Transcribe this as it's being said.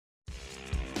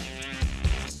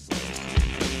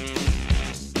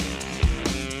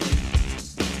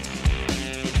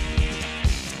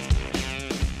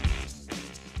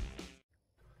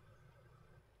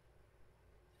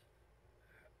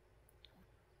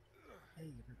Hey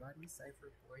everybody,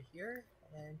 SEIFERBOY here,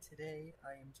 and today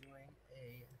I am doing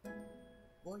a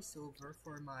voiceover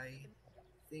for my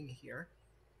thing here.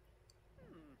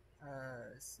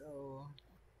 So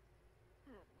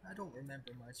I don't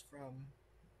remember much from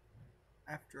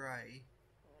after I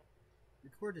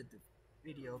recorded the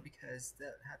video because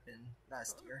that happened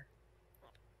last year.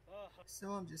 So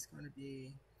I'm just going to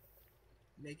be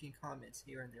making comments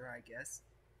here and there, I guess.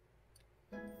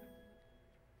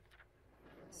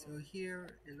 So here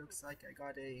it looks like I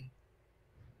got a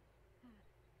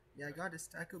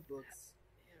stack of books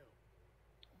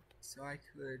so I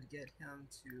could get him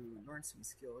to learn some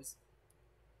skills.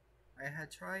 I had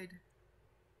tried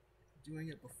doing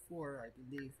it before, I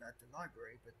believe, at the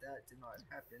library, but that did not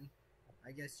happen.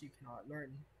 I guess you cannot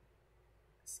learn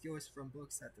skills from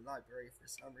books at the library for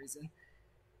some reason.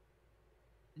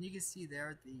 And you can see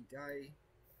there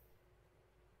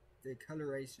the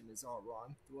coloration is all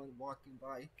wrong. The one walking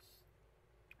by,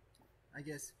 I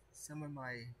guess some of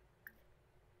my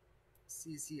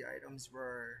CC items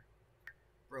were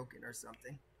broken or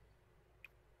something.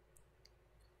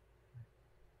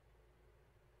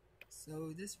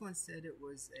 So this one said it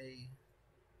was a,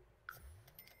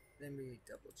 let me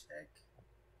double check,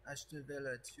 Ashton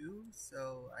Villa 2,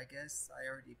 so I guess I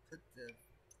already put the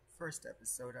first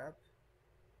episode up.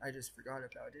 I just forgot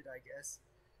about it, I guess.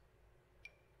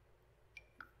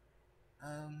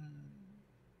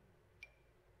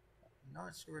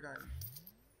 Not sure what I'm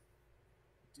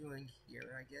doing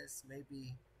here. I guess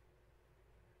maybe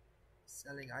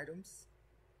selling items,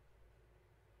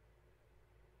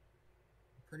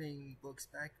 putting books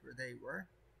back where they were.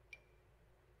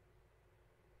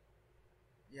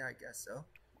 Yeah, I guess so.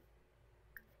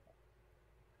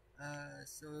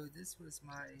 So this was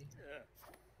my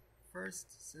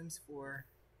first Sims 4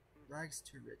 Rags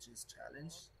to Riches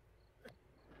challenge.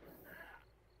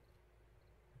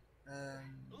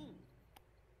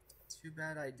 Too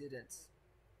bad I didn't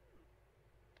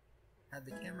have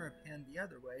the camera pan the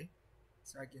other way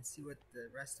so I can see what the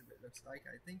rest of it looks like.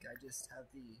 I think I just have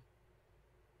the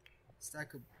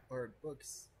stack of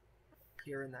books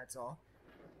here and that's all.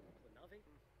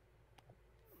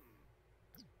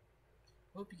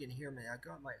 Hope you can hear me. I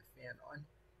got my fan on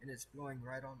and it's blowing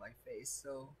right on my face,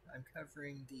 so I'm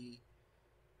covering the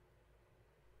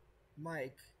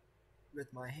mic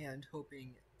with my hand,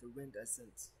 hoping the wind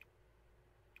doesn't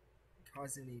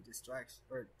cause any distraction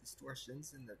or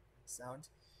distortions in the sound.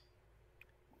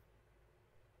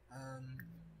 I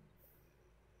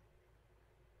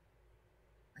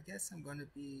guess I'm going to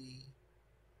be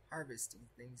harvesting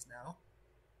things now.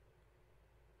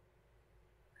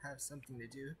 Have something to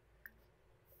do.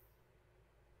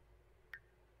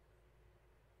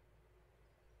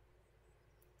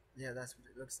 Yeah, that's what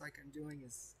it looks like I'm doing,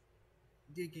 is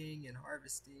digging and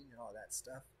harvesting and all that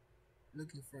stuff.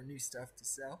 Looking for new stuff to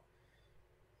sell.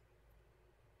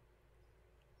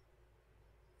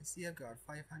 I see I've got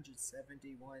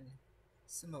 571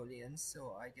 simoleons,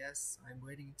 so I guess I'm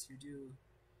waiting to do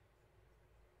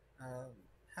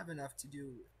have enough to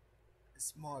do a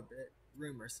small bit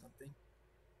room or something.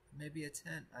 Maybe a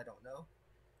tent, I don't know.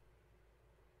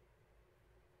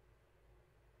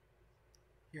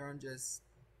 Here I'm just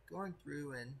going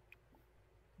through and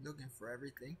looking for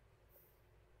everything.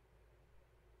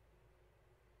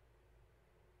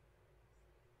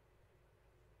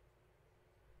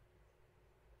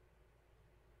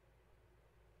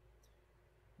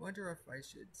 Wonder if I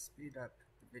should speed up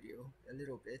the video a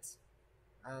little bit.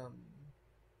 I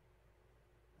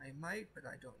might, but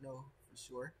I don't know for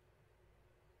sure.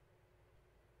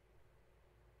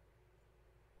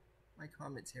 My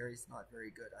commentary is not very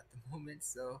good at the moment,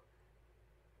 so...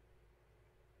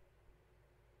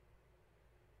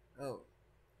 Oh,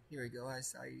 here we go.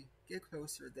 As I get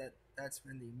closer, that's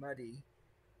when the muddy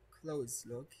clothes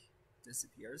look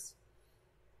disappears.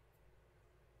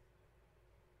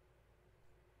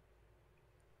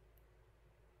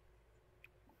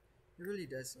 It really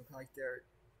does look like they're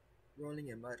rolling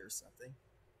in mud or something.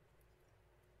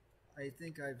 I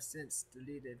think I've since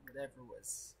deleted whatever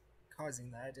was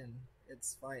causing that, and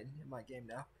it's fine in my game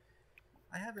now.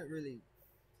 I haven't really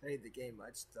played the game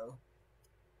much, though.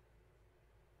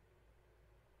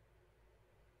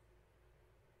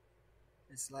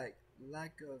 It's like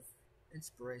lack of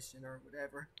inspiration or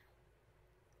whatever.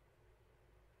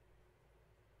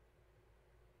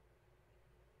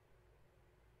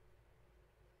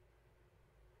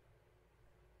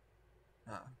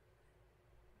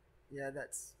 Yeah,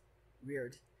 that's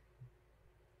weird.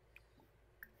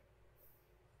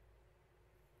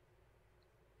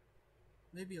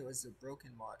 Maybe it was a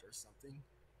broken mod or something.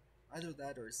 Either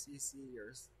that or CC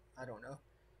or I don't know.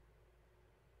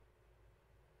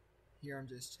 Here I'm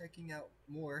just checking out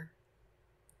more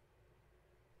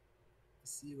to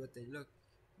see what they look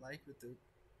like with the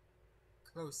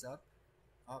close-up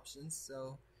options,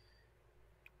 so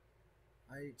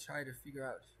I try to figure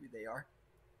out who they are.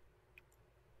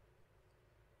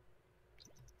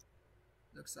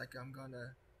 Looks like I'm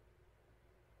gonna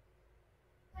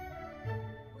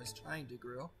was trying to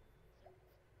grill.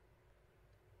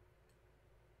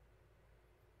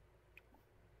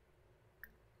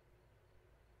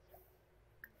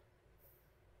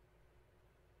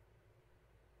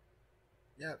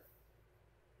 Yep,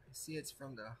 I see it's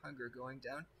from the hunger going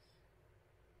down.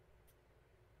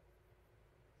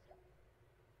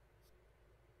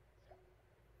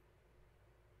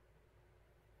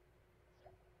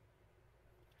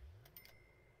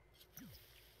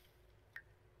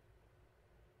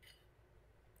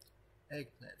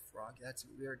 Eggplant frog, that's a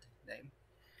weird name.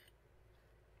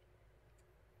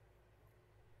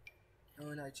 Oh,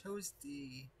 and I chose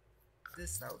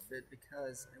this outfit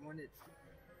because I wanted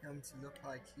him to look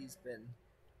like he's been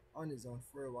on his own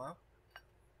for a while.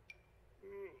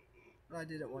 But I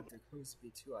didn't want the clothes to be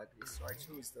too ugly, so I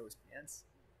chose those pants.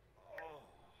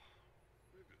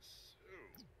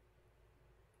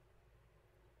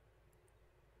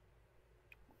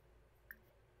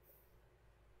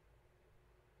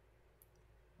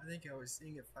 I think I was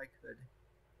seeing if I could.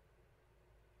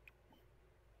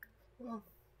 Well,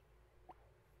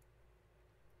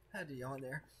 had a yawn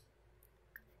there.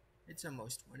 It's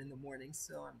almost 1 in the morning,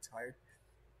 so I'm tired.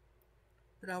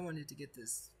 But I wanted to get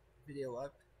this video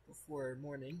up before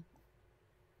morning,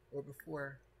 or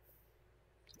before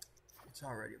it's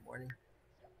already morning.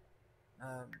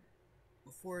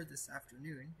 Before this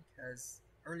afternoon, because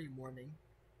early morning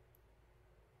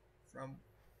from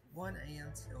 1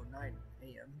 a.m. till 9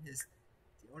 a.m. is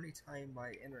the only time my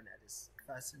internet is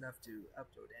fast enough to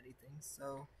upload anything,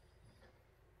 so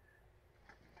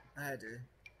I had to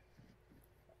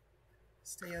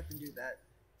stay up and do that.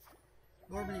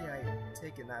 Normally I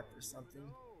take a nap or something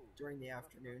during the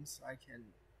afternoon so I can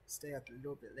stay up a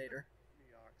little bit later.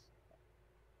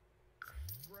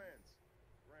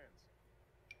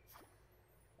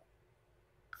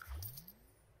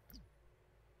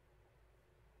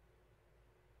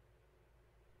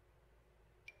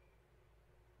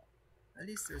 At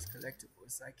least there's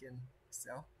collectibles I can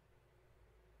sell.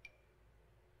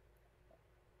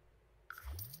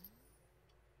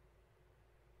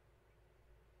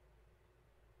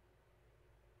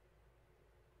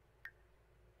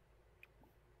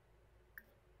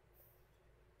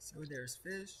 So there's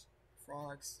fish,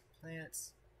 frogs,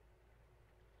 plants,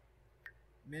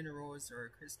 minerals or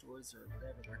crystals or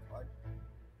whatever they're called.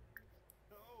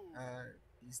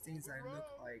 These things that look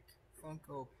like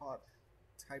Funko Pop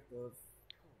type of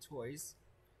toys.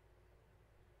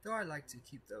 Though I like to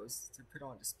keep those to put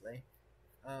on display.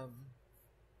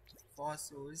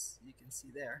 Fossils, you can see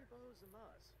there.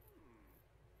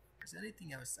 Is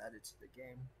anything else added to the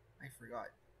game? I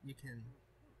forgot. You can...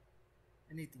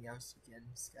 anything else you can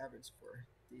scavenge for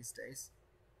these days.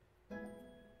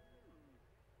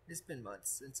 It's been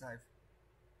months since I've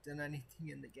done anything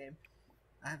in the game.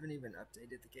 I haven't even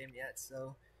updated the game yet,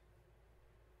 so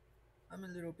I'm a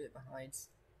little bit behind.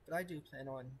 But I do plan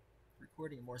on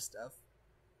recording more stuff,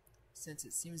 since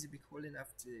it seems to be cool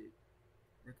enough to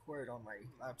record on my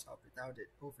laptop without it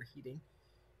overheating.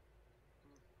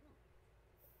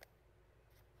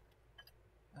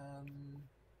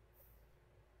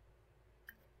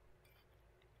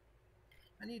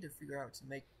 I need to figure out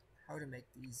how to make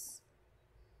these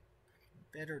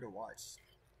better to watch.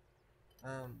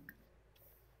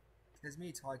 Because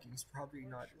me talking is probably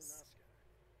not as...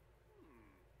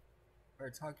 or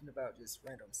talking about just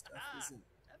random stuff isn't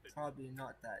probably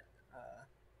not that,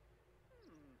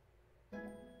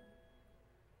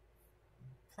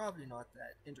 probably not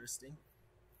that interesting.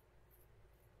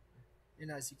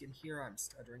 And as you can hear, I'm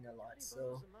stuttering a lot,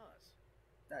 so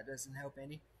that doesn't help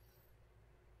any.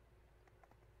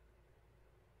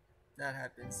 That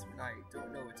happens when I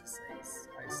don't know what to say.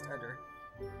 I stutter.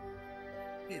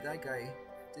 Hey, that guy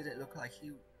didn't look like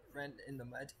he ran in the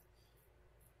mud.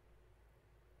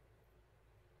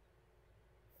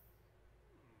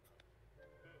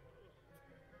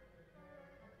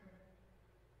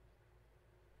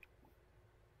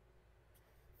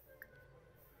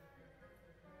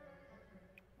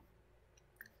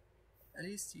 At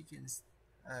least you can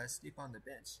sleep on the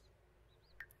bench.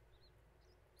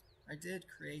 I did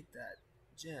create that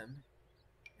gym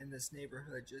in this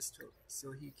neighborhood just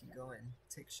so he can go and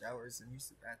take showers and use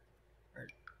the bathroom, or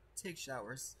take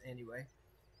showers anyway.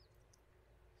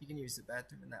 He can use the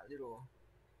bathroom in that little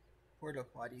porta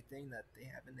potty thing that they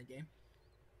have in the game.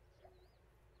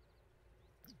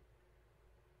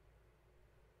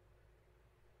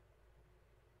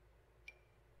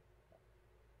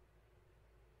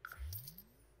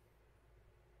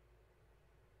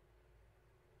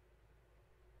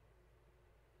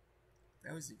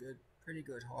 That was a pretty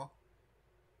good haul.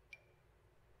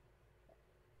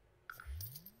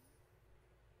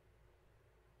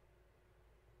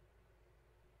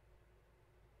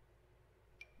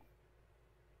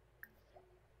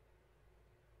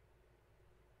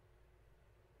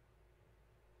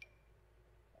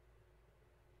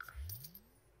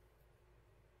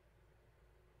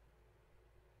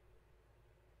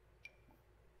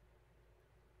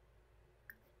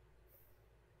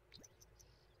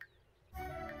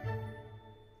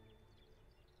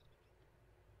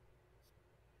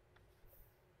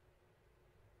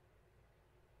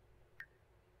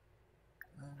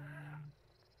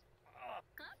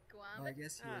 Well, I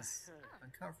guess he was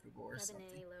uncomfortable or something.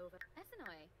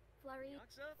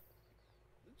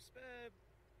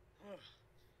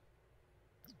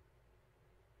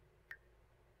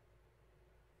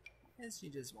 And she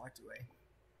just walked away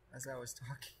as I was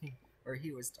talking, or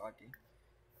he was talking.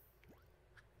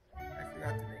 I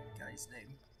forgot the guy's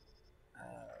name.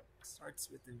 Starts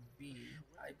with a V,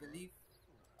 I believe.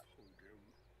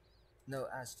 No,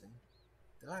 Ashton.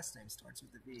 The last name starts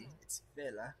with a V. It's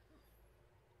Villa.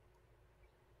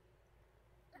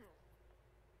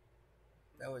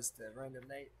 That was the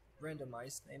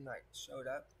randomized name that showed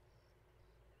up.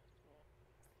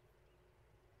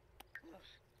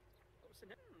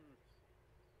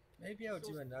 Maybe I'll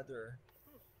do another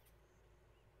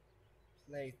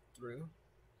playthrough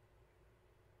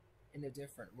in a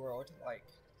different world, like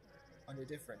on a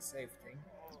different save thing,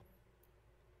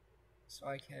 so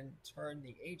I can turn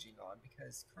the aging on,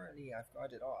 because currently I've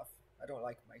got it off. I don't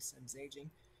like my Sims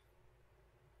aging.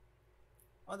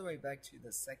 All the way back to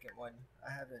the second one,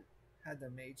 I haven't had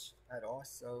them age at all,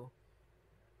 so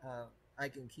I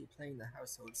can keep playing the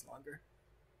households longer.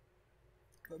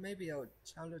 But maybe I'll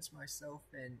challenge myself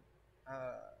and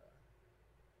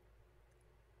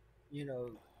you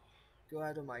know, go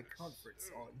out of my comfort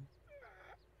zone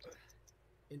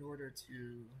in order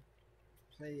to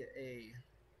play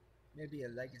maybe a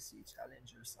legacy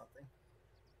challenge or something.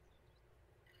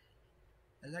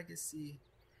 A legacy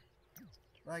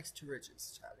likes to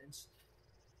riches challenge.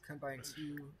 Combine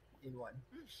 2 in 1.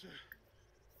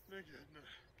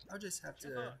 I'll just have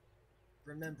to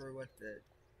remember what the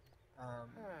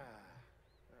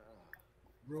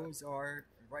rules are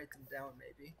and write them down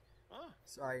maybe,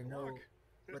 so I know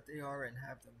what they are and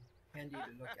have them handy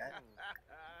to look at.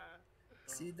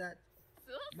 See, that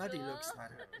muddy look's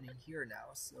not happening here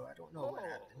now, so I don't know what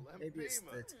happened. Maybe it's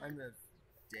the time of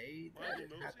day that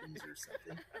it happens or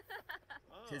something,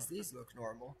 because these look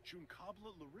normal.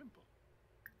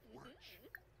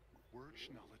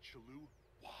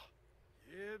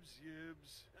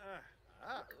 Yibs.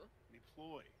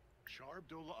 Niploy.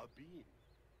 Charbdola Abin.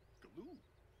 Galoo.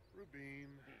 Rabin.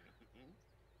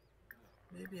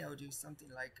 Maybe I'll do something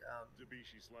like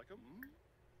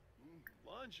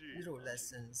little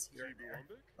lessons here and there,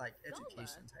 like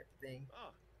education type of thing.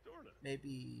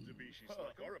 Maybe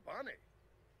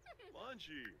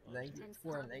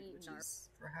foreign languages,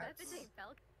 perhaps.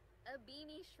 I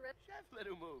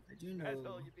do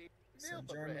know some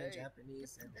German,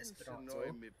 Japanese, and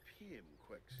Esperanto,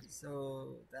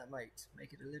 so that might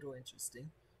make it a little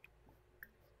interesting.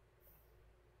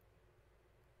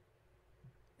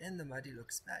 And the muddy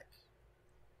looks back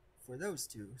for those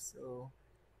two, so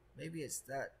maybe it's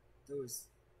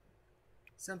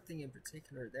something in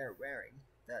particular they're wearing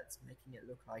that's making it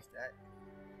look like that.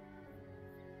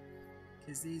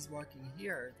 Because these walking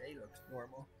here, they look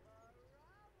normal.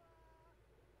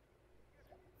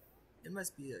 It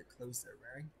must be the clothes they're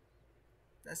wearing.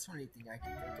 That's the only thing I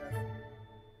can think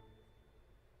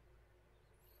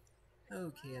of.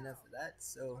 Okay, enough of that.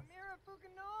 So,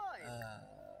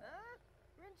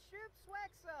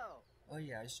 oh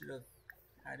yeah, I should have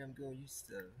had him go use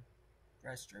the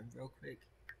restroom real quick.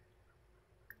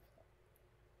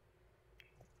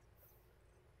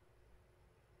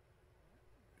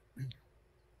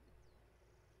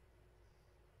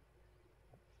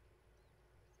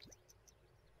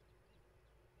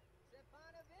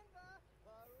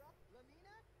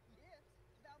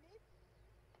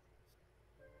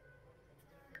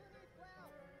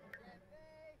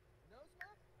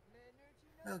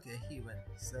 Okay, he went,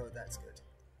 so that's good.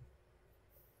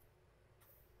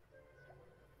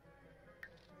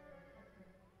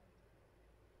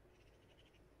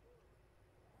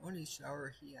 Only shower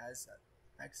he has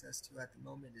access to at the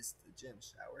moment is the gym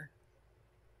shower.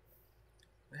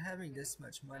 But having this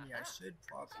much money, I should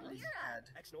probably had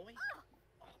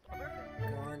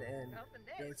gone and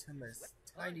built him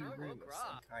a tiny room of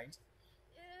some kind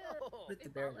with the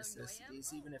bare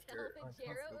necessities, even if they're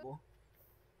uncomfortable.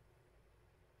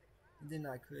 And then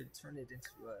I could turn it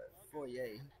into a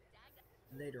foyer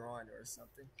later on or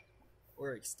something,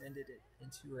 or extended it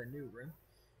into a new room.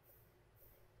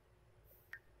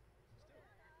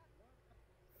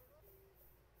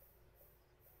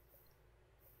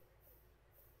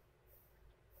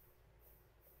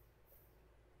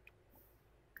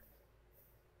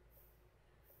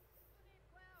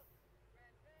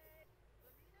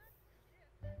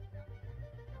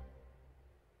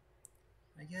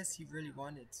 I guess he really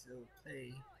wanted to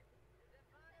play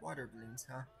water balloons,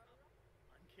 huh?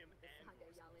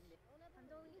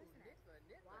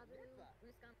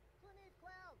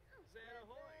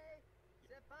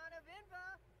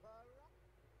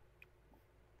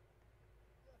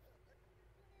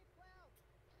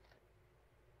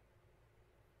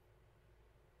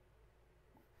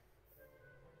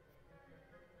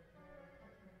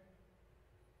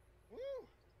 Woo!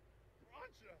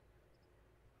 Rancha!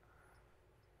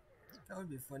 That would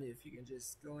be funny if you can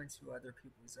just go into other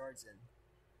people's yards and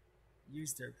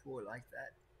use their pool like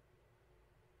that.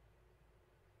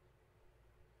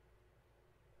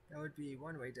 That would be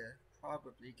one way to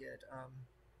probably get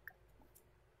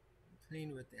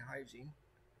clean with the hygiene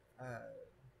uh,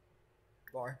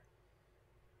 bar.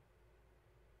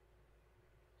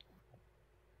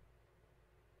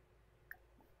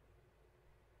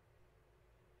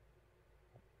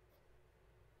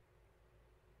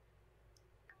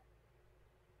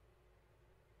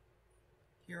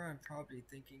 Here I'm probably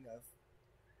thinking of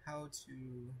how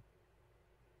to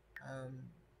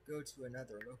go to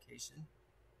another location.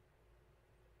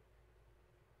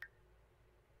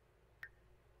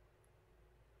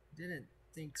 Didn't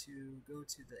think to go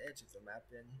to the edge of the map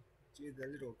and do the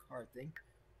little card thing.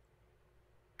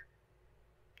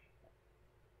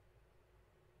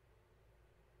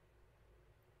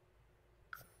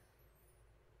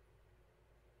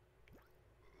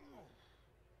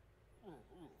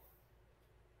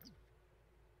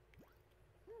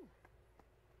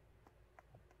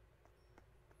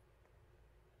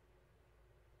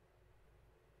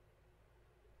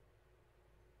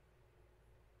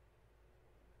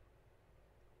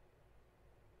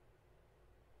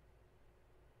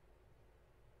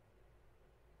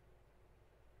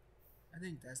 I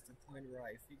think that's the point where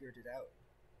I figured it out.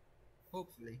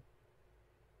 Hopefully.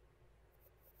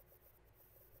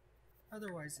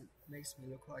 Otherwise, it makes me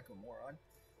look like a moron.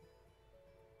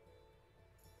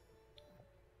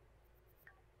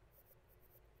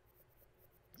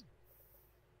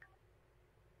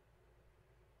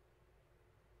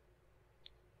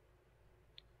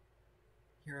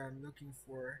 Here I'm looking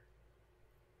for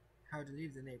how to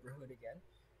leave the neighborhood again.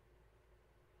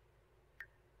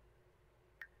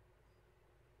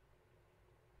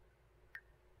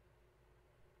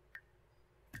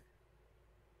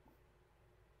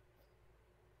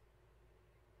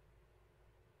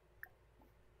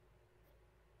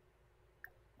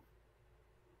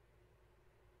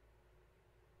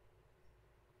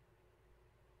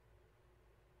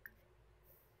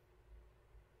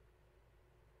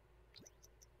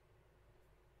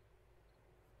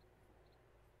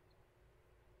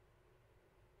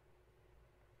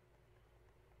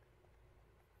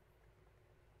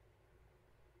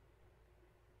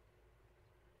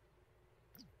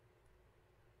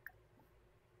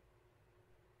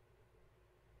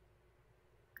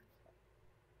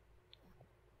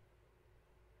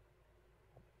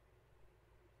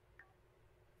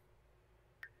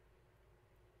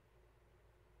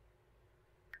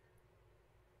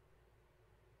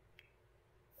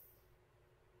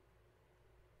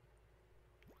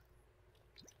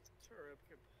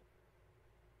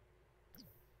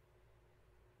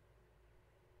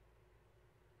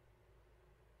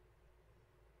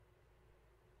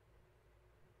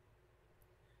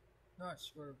 Not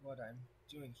sure what I'm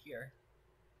doing here.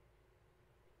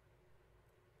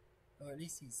 Oh, at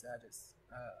least he's at his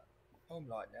home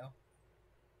lot now.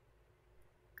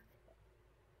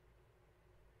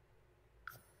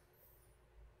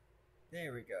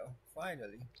 There we go.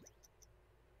 Finally.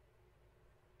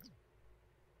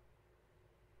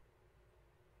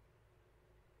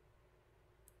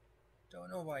 Don't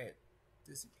know why it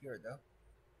disappeared though.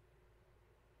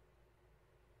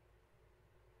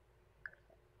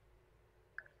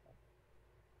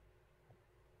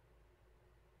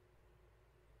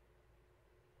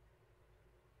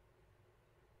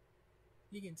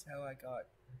 You can tell I got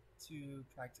to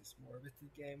practice more with the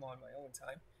game on my own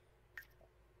time.